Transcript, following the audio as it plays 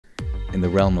in the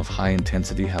realm of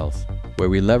high-intensity health, where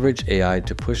we leverage AI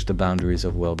to push the boundaries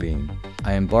of well-being.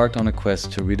 I embarked on a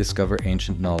quest to rediscover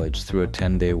ancient knowledge through a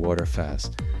 10-day water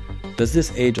fast. Does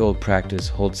this age-old practice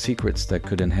hold secrets that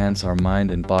could enhance our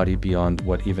mind and body beyond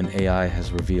what even AI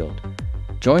has revealed?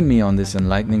 Join me on this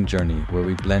enlightening journey where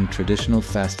we blend traditional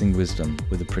fasting wisdom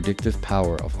with the predictive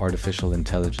power of artificial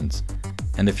intelligence.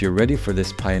 And if you're ready for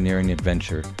this pioneering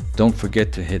adventure, don't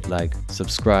forget to hit like,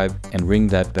 subscribe, and ring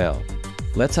that bell.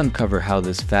 Let's uncover how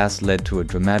this fast led to a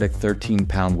dramatic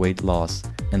 13-pound weight loss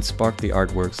and spark the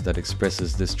artworks that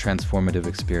expresses this transformative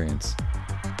experience.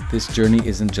 This journey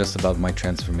isn't just about my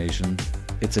transformation.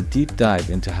 It's a deep dive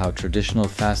into how traditional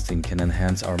fasting can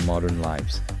enhance our modern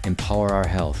lives, empower our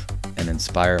health, and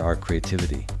inspire our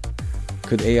creativity.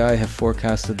 Could AI have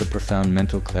forecasted the profound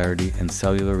mental clarity and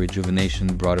cellular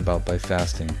rejuvenation brought about by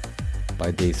fasting?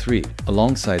 By day 3,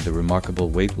 alongside the remarkable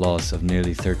weight loss of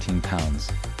nearly 13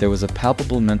 pounds, there was a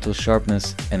palpable mental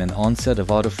sharpness and an onset of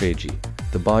autophagy,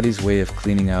 the body's way of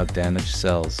cleaning out damaged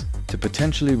cells, to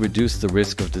potentially reduce the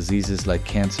risk of diseases like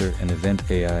cancer, an event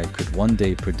AI could one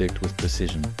day predict with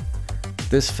precision.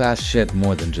 This fast shed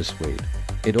more than just weight.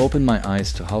 It opened my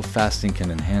eyes to how fasting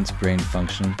can enhance brain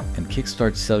function and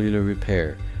kickstart cellular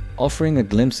repair, offering a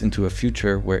glimpse into a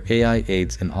future where AI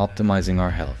aids in optimizing our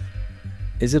health.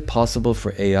 Is it possible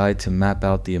for AI to map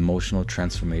out the emotional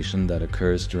transformation that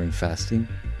occurs during fasting?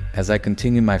 As I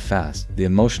continued my fast, the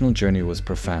emotional journey was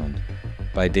profound.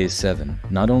 By day 7,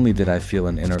 not only did I feel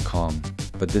an inner calm,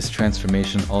 but this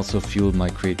transformation also fueled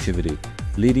my creativity,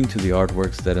 leading to the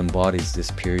artworks that embodies this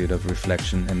period of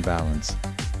reflection and balance.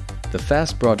 The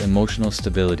fast brought emotional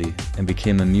stability and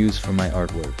became a muse for my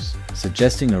artworks,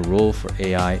 suggesting a role for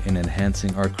AI in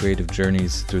enhancing our creative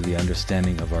journeys through the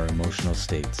understanding of our emotional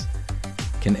states.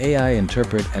 Can AI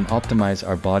interpret and optimize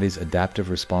our body's adaptive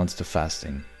response to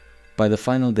fasting? By the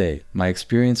final day, my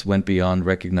experience went beyond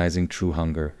recognizing true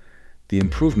hunger. The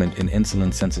improvement in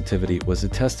insulin sensitivity was a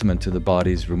testament to the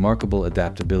body's remarkable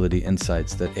adaptability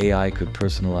insights that AI could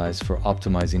personalize for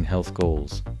optimizing health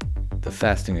goals. The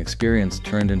fasting experience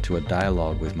turned into a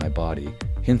dialogue with my body,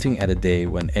 hinting at a day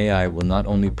when AI will not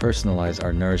only personalize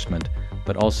our nourishment,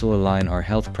 but also align our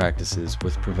health practices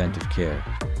with preventive care.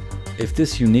 If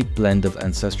this unique blend of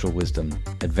ancestral wisdom,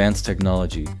 advanced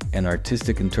technology, and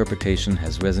artistic interpretation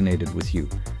has resonated with you,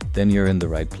 then you're in the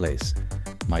right place.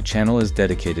 My channel is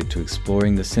dedicated to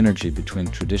exploring the synergy between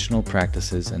traditional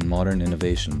practices and modern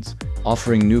innovations,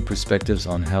 offering new perspectives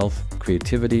on health,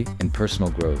 creativity, and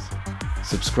personal growth.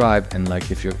 Subscribe and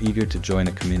like if you're eager to join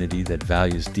a community that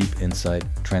values deep insight,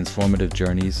 transformative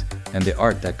journeys, and the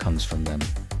art that comes from them.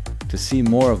 To see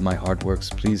more of my artworks,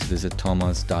 please visit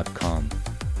thomas.com.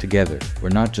 Together, we're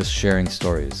not just sharing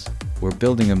stories, we're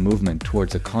building a movement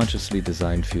towards a consciously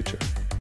designed future.